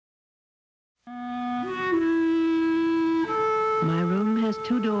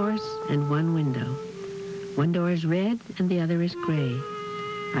2 doors and 1 window. One door is red and the other is gray.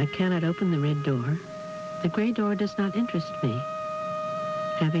 I cannot open the red door. The gray door does not interest me.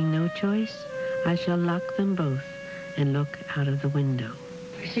 Having no choice, I shall lock them both and look out of the window.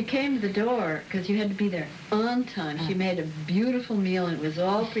 She came to the door because you had to be there on time. She made a beautiful meal and it was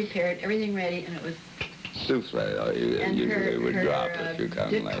all prepared, everything ready, and it was... Souffle, usually would drop if you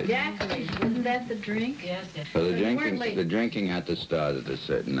come late. Exactly. Wasn't that the drink? Yes, yes. Well, the drinking had to start at a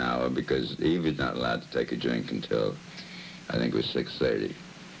certain hour because Eve was not allowed to take a drink until, I think it was 6:30.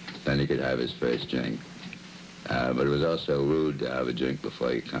 Then he could have his first drink. But it was also rude to have a drink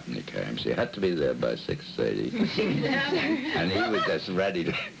before your company came. So you had to be there by 6:30. And he was just ready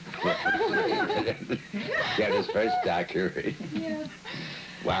to get his first daiquiri. Yeah.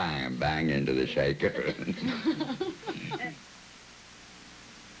 Whang, bang into the shaker.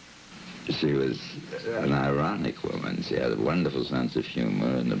 She was an ironic woman. She had a wonderful sense of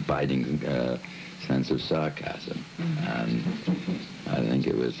humor and a biting sense of sarcasm. And I think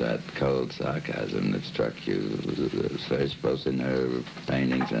it was that cold sarcasm that struck you first, both in her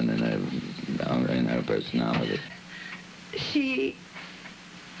paintings and in her personality. She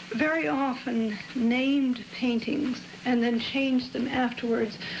very often named paintings and then changed them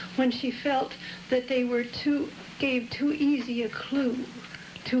afterwards when she felt that they were gave too easy a clue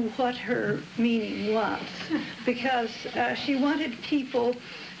to what her meaning was, because she wanted people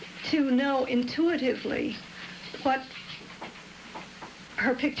to know intuitively what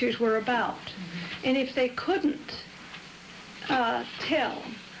her pictures were about. And if they couldn't tell,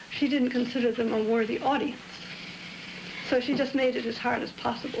 she didn't consider them a worthy audience. So she just made it as hard as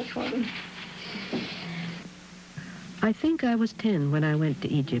possible for them. I think I was 10 when I went to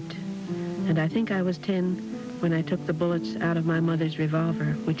Egypt, and I think I was 10 when I took the bullets out of my mother's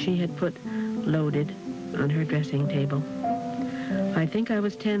revolver, which she had put loaded on her dressing table. I think I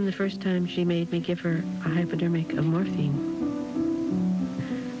was 10 the first time she made me give her a hypodermic of morphine.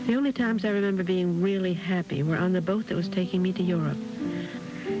 The only times I remember being really happy were on the boat that was taking me to Europe.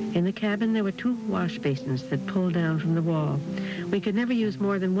 In the cabin, there were 2 wash basins that pulled down from the wall. We could never use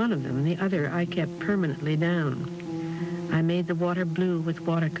more than one of them, and the other I kept permanently down. I made the water blue with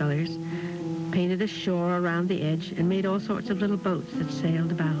watercolors, painted a shore around the edge, and made all sorts of little boats that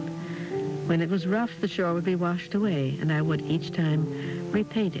sailed about. When it was rough, the shore would be washed away, and I would each time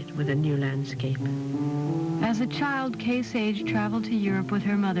repaint it with a new landscape. As a child, Kay Sage traveled to Europe with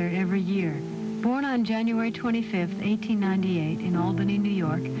her mother every year. Born on January 25, 1898, in Albany, New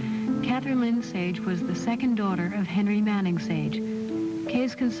York, Catherine Lynn Sage was the second daughter of Henry Manning Sage.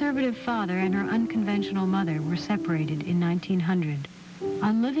 Kay's conservative father and her unconventional mother were separated in 1900.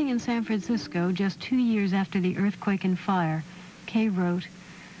 On living in San Francisco just 2 years after the earthquake and fire, Kay wrote,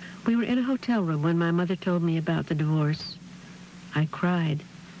 "We were in a hotel room when my mother told me about the divorce. I cried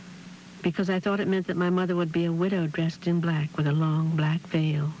because I thought it meant that my mother would be a widow dressed in black with a long black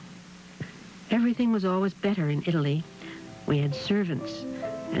veil. Everything was always better in Italy. We had servants,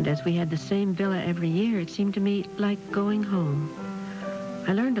 and as we had the same villa every year, it seemed to me like going home.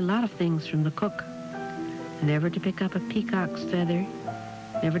 I learned a lot of things from the cook. Never to pick up a peacock's feather,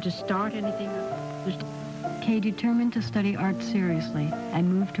 never to start anything up." Kay determined to study art seriously and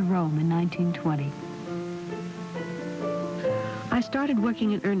moved to Rome in 1920. I started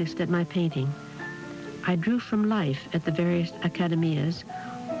working in earnest at my painting. I drew from life at the various academias,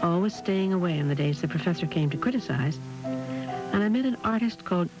 always staying away on the days the professor came to criticize, and I met an artist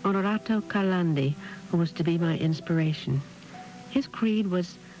called Onorato Carlandi, who was to be my inspiration. His creed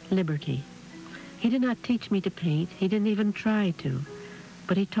was liberty. He did not teach me to paint. He didn't even try to.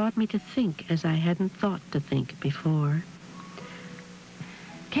 But he taught me to think as I hadn't thought to think before.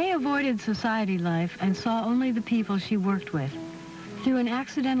 Kay avoided society life and saw only the people she worked with. Through an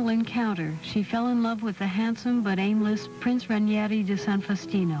accidental encounter, she fell in love with the handsome but aimless Prince Ranieri di San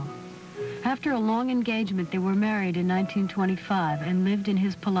Faustino. After a long engagement, they were married in 1925 and lived in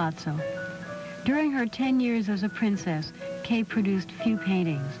his palazzo. During her 10 years as a princess, Kay produced few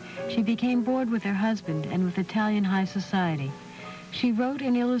paintings. She became bored with her husband and with Italian high society. She wrote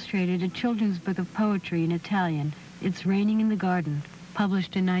and illustrated a children's book of poetry in Italian, It's Raining in the Garden,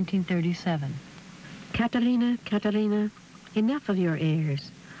 published in 1937. "Caterina, Caterina, enough of your airs.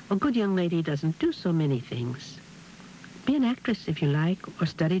 A good young lady doesn't do so many things. Be an actress if you like, or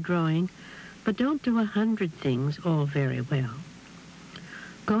study drawing, but don't do 100 things all very well.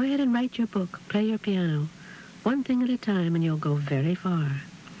 Go ahead and write your book, play your piano, one thing at a time, and you'll go very far.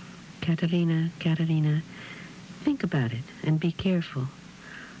 Caterina, Caterina, think about it and be careful.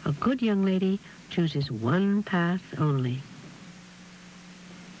 A good young lady chooses one path only."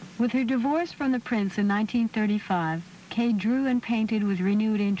 With her divorce from the prince in 1935, Kay drew and painted with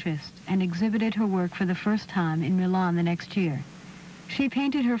renewed interest and exhibited her work for the first time in Milan the next year. She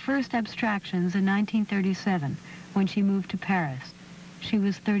painted her first abstractions in 1937 when she moved to Paris. She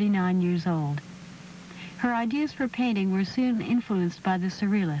was 39 years old. Her ideas for painting were soon influenced by the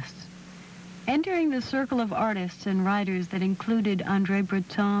Surrealists. Entering the circle of artists and writers that included André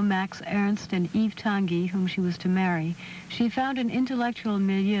Breton, Max Ernst, and Yves Tanguy, whom she was to marry, she found an intellectual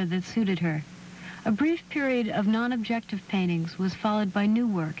milieu that suited her. A brief period of non-objective paintings was followed by new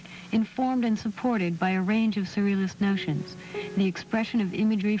work, informed and supported by a range of Surrealist notions, the expression of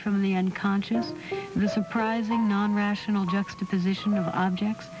imagery from the unconscious, the surprising non-rational juxtaposition of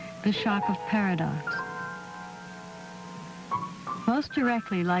objects, the shock of paradox. Most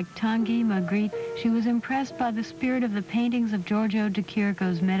directly, like Tanguy, Magritte, she was impressed by the spirit of the paintings of Giorgio de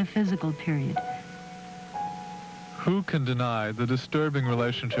Chirico's metaphysical period. Who can deny the disturbing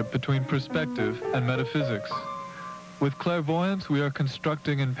relationship between perspective and metaphysics? With clairvoyance, we are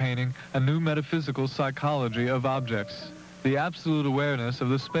constructing and painting a new metaphysical psychology of objects, the absolute awareness of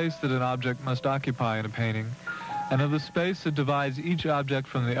the space that an object must occupy in a painting, and of the space that divides each object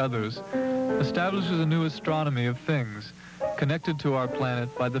from the others, establishes a new astronomy of things, connected to our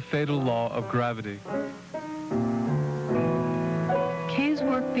planet by the fatal law of gravity. Kay's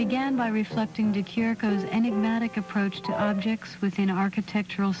work began by reflecting de Chirico's enigmatic approach to objects within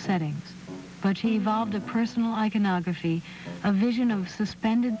architectural settings, but she evolved a personal iconography, a vision of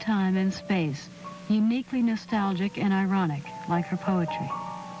suspended time and space, uniquely nostalgic and ironic, like her poetry.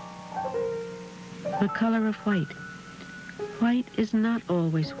 The color of white. White is not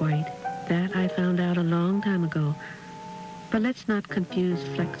always white. That I found out a long time ago. But let's not confuse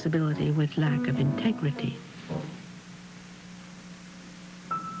flexibility with lack of integrity.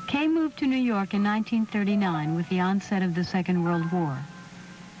 Kay moved to New York in 1939 with the onset of the Second World War.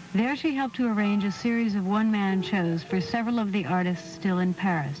 There she helped to arrange a series of one-man shows for several of the artists still in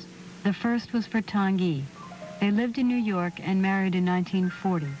Paris. The first was for Tanguy. They lived in New York and married in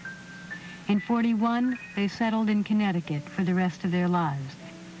 1940. In 41, they settled in Connecticut for the rest of their lives.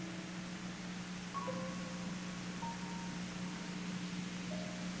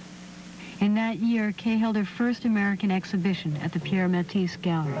 In that year, Kay held her first American exhibition at the Pierre Matisse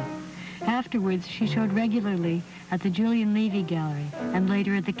Gallery. Afterwards, she showed regularly at the Julian Levy Gallery and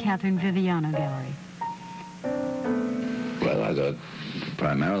later at the Catherine Viviano Gallery. Well, I thought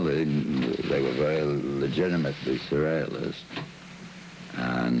primarily they were very legitimately surrealist,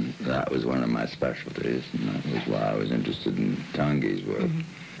 and that was one of my specialties, and that was why I was interested in Tanguy's work.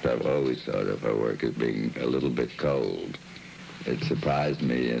 I've always thought of her work as being a little bit cold. It surprised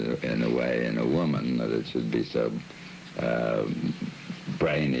me in a way in a woman that it should be so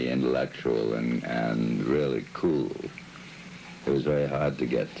brainy, intellectual, and really cool. It was very hard to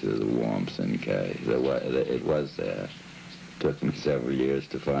get to the warmth in Kay. It was there. It took me several years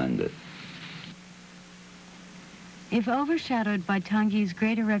to find it. If overshadowed by Tanguy's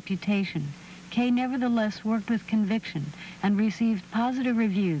greater reputation, Kay nevertheless worked with conviction and received positive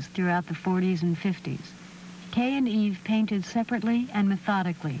reviews throughout the 40s and 50s. Kay and Yves painted separately and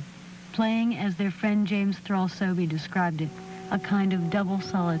methodically, playing, as their friend James Thrall Sobey described it, a kind of double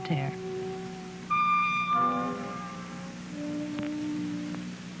solitaire.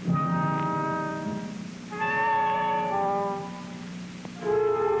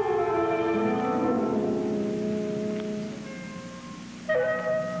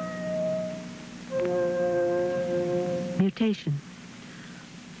 Mutation.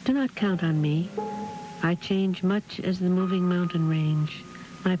 Do not count on me. I change much as the moving mountain range.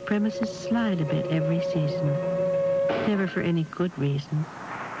 My premises slide a bit every season, never for any good reason.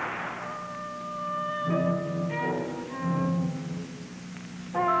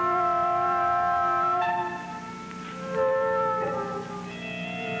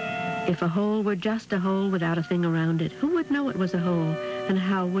 If a hole were just a hole without a thing around it, who would know it was a hole, and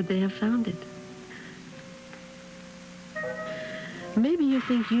how would they have found it? Maybe you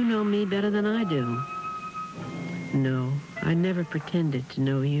think you know me better than I do. No, I never pretended to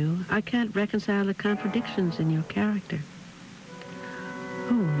know you. I can't reconcile the contradictions in your character.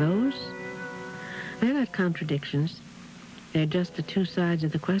 Oh, those? They're not contradictions. They're just the two sides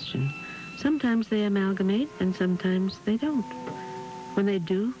of the question. Sometimes they amalgamate, and sometimes they don't. When they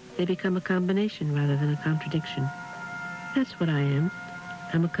do, they become a combination rather than a contradiction. That's what I am.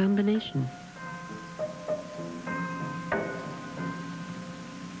 I'm a combination.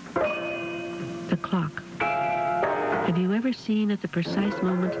 The clock. Have you ever seen at the precise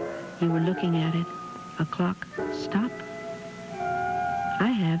moment you were looking at it, a clock stop? I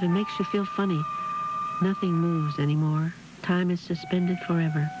have. It makes you feel funny. Nothing moves anymore. Time is suspended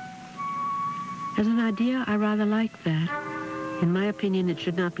forever. As an idea, I rather like that. In my opinion, it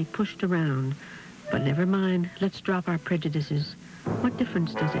should not be pushed around. But never mind, let's drop our prejudices. What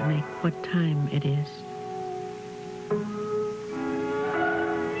difference does it make what time it is?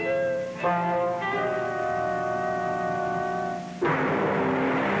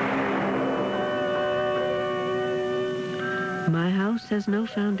 My house has no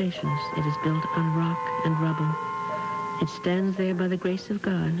foundations. It is built on rock and rubble. It stands there by the grace of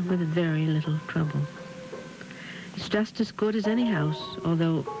God with very little trouble. It's just as good as any house,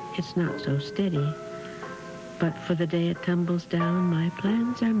 although it's not so steady. But for the day it tumbles down, my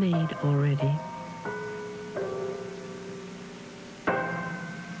plans are made already.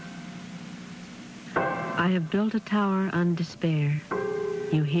 I have built a tower on despair.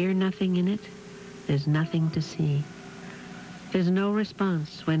 You hear nothing in it. There's nothing to see. There's no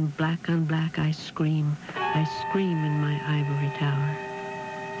response when black on black I scream. I scream in my ivory tower.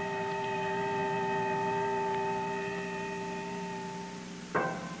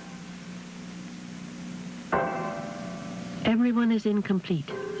 Everyone is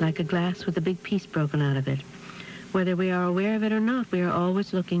incomplete, like a glass with a big piece broken out of it. Whether we are aware of it or not, we are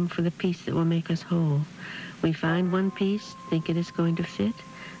always looking for the piece that will make us whole. We find one piece, think it is going to fit.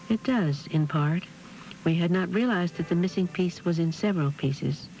 It does, in part. We had not realized that the missing piece was in several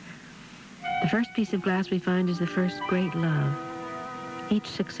pieces. The first piece of glass we find is the first great love. Each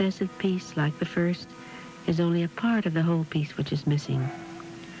successive piece, like the first, is only a part of the whole piece which is missing.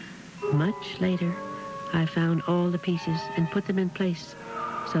 Much later, I found all the pieces and put them in place,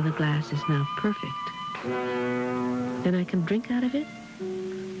 so the glass is now perfect. Then I can drink out of it?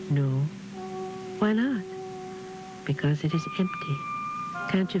 No. Why not? Because it is empty.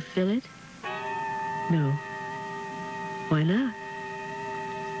 Can't you fill it? No. Why not?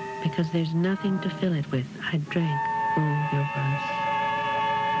 Because there's nothing to fill it with. I drank all there was.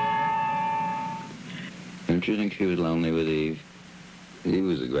 Don't you think she was lonely with Eve? He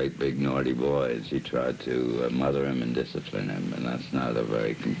was a great big naughty boy, and she tried to mother him and discipline him, and that's not a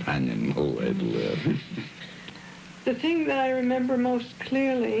very companionable way to live. The thing that I remember most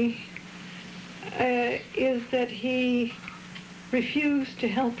clearly is that he refused to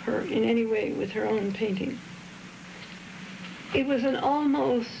help her in any way with her own painting. It was an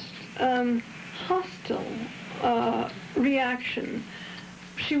almost hostile reaction.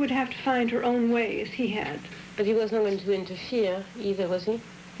 She would have to find her own way, as he had. But he was not going to interfere either, was he?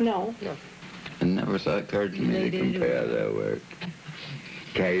 No. No. It never occurred to me to compare their work.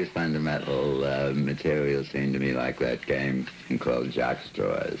 Kay's fundamental material seemed to me like that game called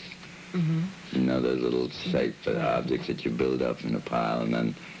Jackstraws. Mm-hmm. You know, those little shape objects that you build up in a pile, and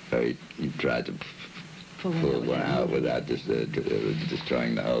then you try to pull one out without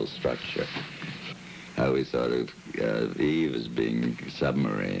destroying the whole structure. How we thought of Eve as being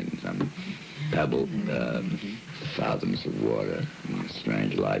submarine, some pebble fathoms of water, and a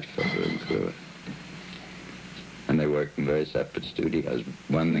strange light filtering through it. And they worked in very separate studios.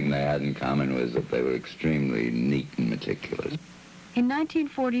 One thing they had in common was that they were extremely neat and meticulous. In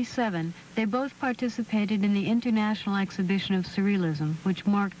 1947, they both participated in the International Exhibition of Surrealism, which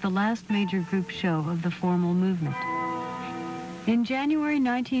marked the last major group show of the formal movement. In January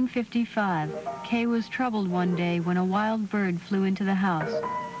 1955, Kay was troubled one day when a wild bird flew into the house.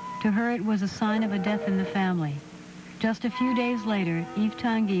 To her, it was a sign of a death in the family. Just a few days later, Yves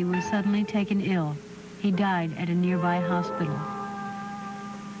Tanguy was suddenly taken ill. He died at a nearby hospital.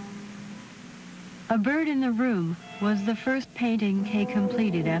 A Bird in the Room was the first painting Kay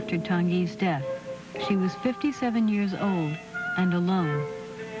completed after Tanguy's death. She was 57 years old and alone.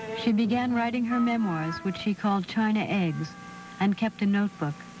 She began writing her memoirs, which she called China Eggs, and kept a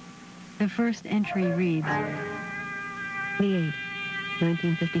notebook. The first entry reads, May 8,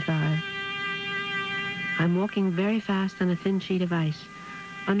 1955. I'm walking very fast on a thin sheet of ice.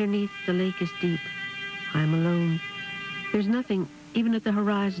 Underneath, the lake is deep. I'm alone. There's nothing, even at the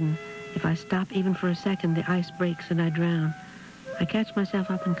horizon. If I stop even for a second, the ice breaks and I drown. I catch myself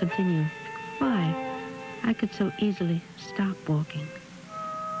up and continue. Why? I could so easily stop walking.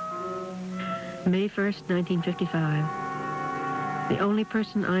 May 1st, 1955. The only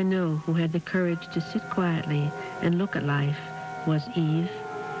person I know who had the courage to sit quietly and look at life was Eve.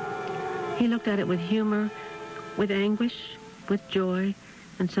 He looked at it with humor, with anguish, with joy,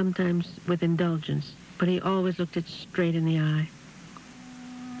 and sometimes with indulgence, but he always looked it straight in the eye.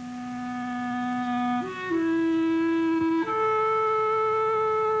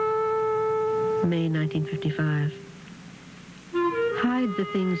 May 1955. Hide the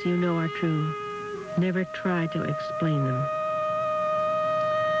things you know are true. Never try to explain them.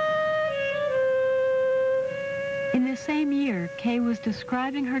 In this same year, Kay was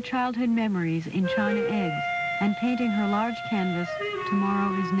describing her childhood memories in China Eggs and painting her large canvas,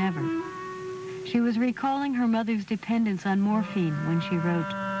 Tomorrow is Never. She was recalling her mother's dependence on morphine when she wrote,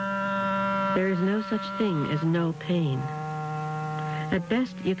 There is no such thing as no pain. At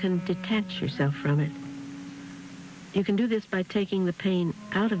best, you can detach yourself from it. You can do this by taking the pain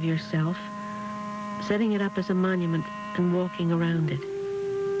out of yourself, setting it up as a monument, and walking around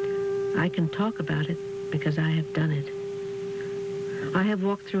it. I can talk about it because I have done it. I have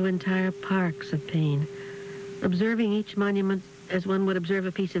walked through entire parks of pain, observing each monument as one would observe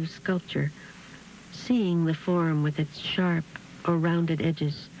a piece of sculpture, seeing the form with its sharp or rounded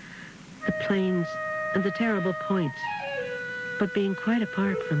edges, the planes and the terrible points, but being quite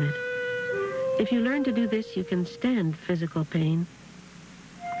apart from it. If you learn to do this, you can stand physical pain.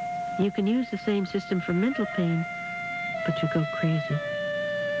 You can use the same system for mental pain, but you go crazy.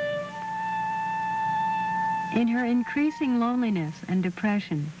 In her increasing loneliness and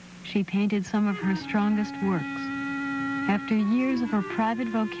depression, she painted some of her strongest works. After years of her private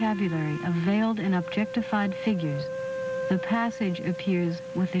vocabulary of veiled and objectified figures, the passage appears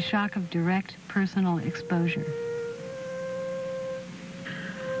with the shock of direct personal exposure.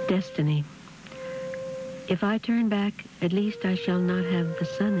 Destiny. If I turn back, at least I shall not have the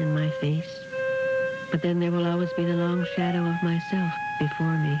sun in my face, but then there will always be the long shadow of myself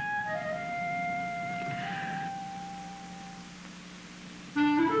before me.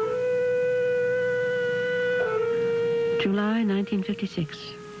 July 1956.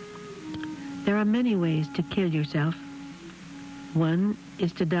 There are many ways to kill yourself. One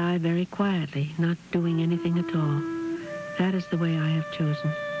is to die very quietly, not doing anything at all. That is the way I have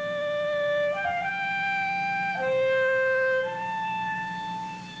chosen.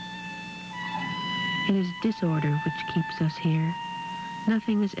 It is disorder which keeps us here.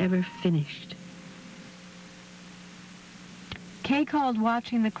 Nothing is ever finished. Kay called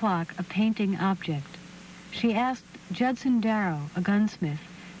watching the clock a painting object. She asked Judson Darrow, a gunsmith,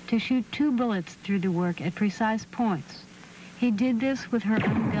 to shoot 2 bullets through the work at precise points. He did this with her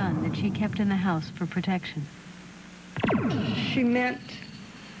own gun that she kept in the house for protection. She meant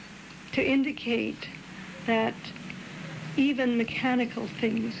to indicate that even mechanical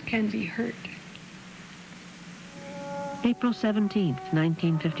things can be hurt. April 17th,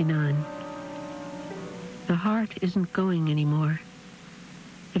 1959. The heart isn't going anymore.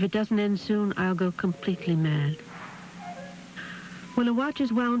 If it doesn't end soon, I'll go completely mad. When a watch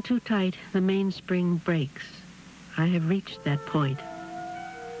is wound too tight, the mainspring breaks. I have reached that point.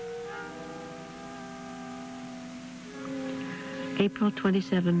 April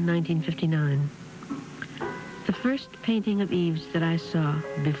 27, 1959. The first painting of Eve's that I saw,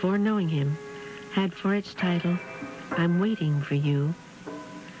 before knowing him, had for its title, I'm Waiting for You.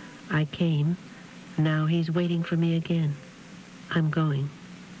 I came. Now he's waiting for me again. I'm going.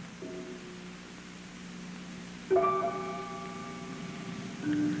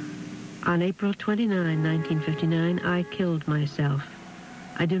 On April 29, 1959, I killed myself.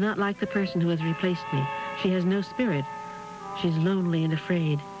 I do not like the person who has replaced me. She has no spirit. She's lonely and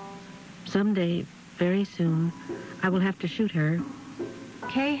afraid. Someday, very soon, I will have to shoot her.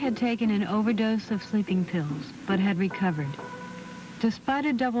 Kay had taken an overdose of sleeping pills, but had recovered. Despite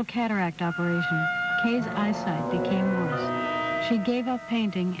a double cataract operation, Kay's eyesight became worse. She gave up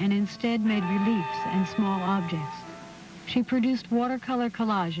painting and instead made reliefs and small objects. She produced watercolor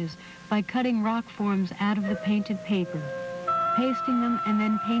collages by cutting rock forms out of the painted paper, pasting them, and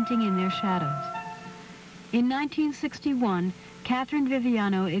then painting in their shadows. In 1961, Catherine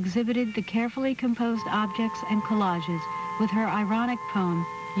Viviano exhibited the carefully composed objects and collages with her ironic poem,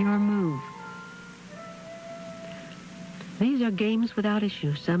 Your Move. These are games without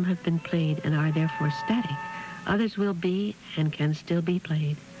issue. Some have been played and are therefore static. Others will be and can still be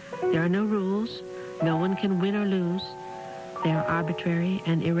played. There are no rules. No one can win or lose. They are arbitrary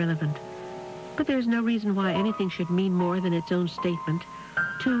and irrelevant. But there is no reason why anything should mean more than its own statement.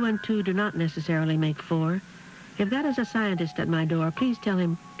 2 and 2 do not necessarily make 4. If that is a scientist at my door, please tell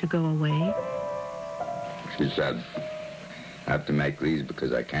him to go away. She said, I have to make these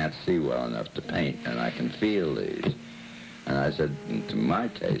because I can't see well enough to paint, and I can feel these. And I said, to my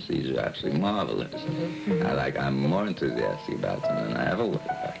taste, these are absolutely marvelous. I'm more enthusiastic about them than I ever was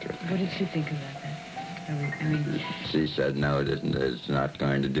after it. What did she think about that? I mean, She said, no, it isn't. It's not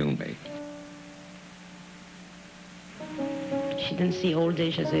going to do me. She didn't see old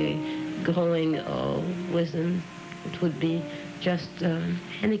age as a growing wisdom. It would be just a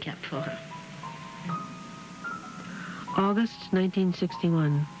handicap for her. August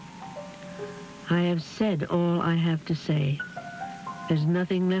 1961. I have said all I have to say. There's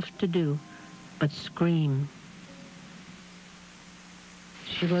nothing left to do but scream.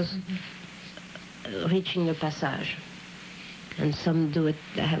 She was reaching the passage. And some do it,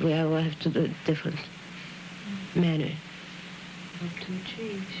 we have to do it different manner.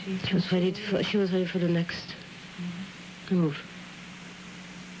 She was ready for the next move.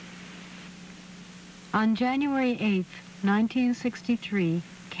 On January 8th, 1963,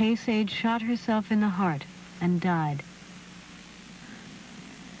 Kay Sage shot herself in the heart and died.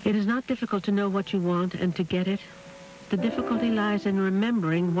 It is not difficult to know what you want and to get it. The difficulty lies in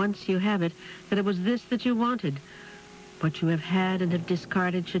remembering, once you have it, that it was this that you wanted. What you have had and have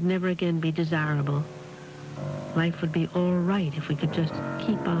discarded should never again be desirable. Life would be all right if we could just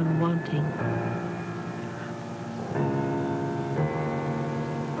keep on wanting.